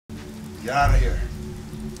Get out of here.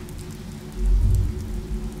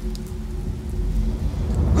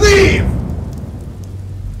 Leave!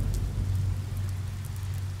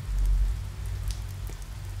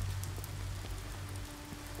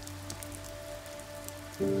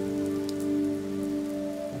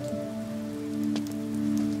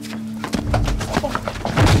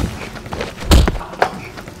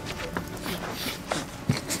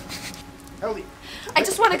 Ellie. I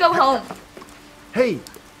just want to go home. Hey,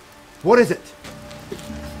 what is it?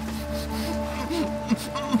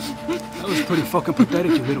 That was pretty fucking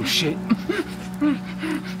pathetic, you little shit.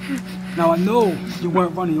 Now I know you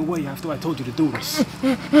weren't running away after I told you to do this.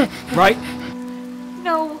 Right?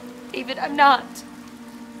 No, David, I'm not.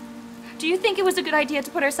 Do you think it was a good idea to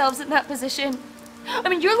put ourselves in that position? I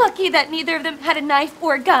mean, you're lucky that neither of them had a knife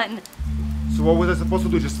or a gun. So what was I supposed to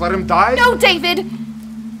do? Just let him die? No, David!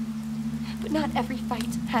 But not every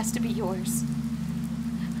fight has to be yours.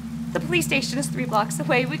 The police station is 3 blocks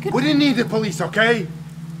away. We didn't need the police, okay?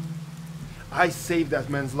 I saved that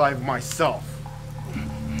man's life myself.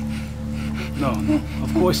 No,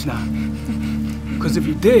 of course not. Because if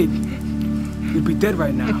you did, you'd be dead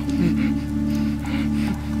right now.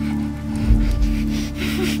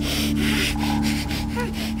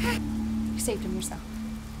 You saved him yourself.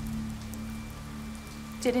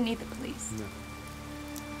 Didn't need the police. No.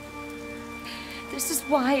 This is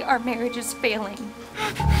why our marriage is failing.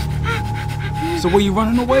 So were you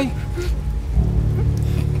running away?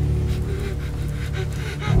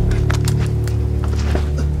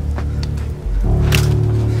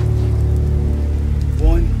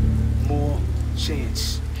 One more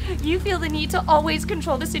chance. You feel the need to always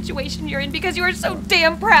control the situation you're in because you are so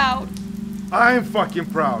damn proud. I'm fucking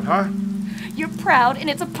proud, huh? You're proud and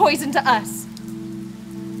it's a poison to us.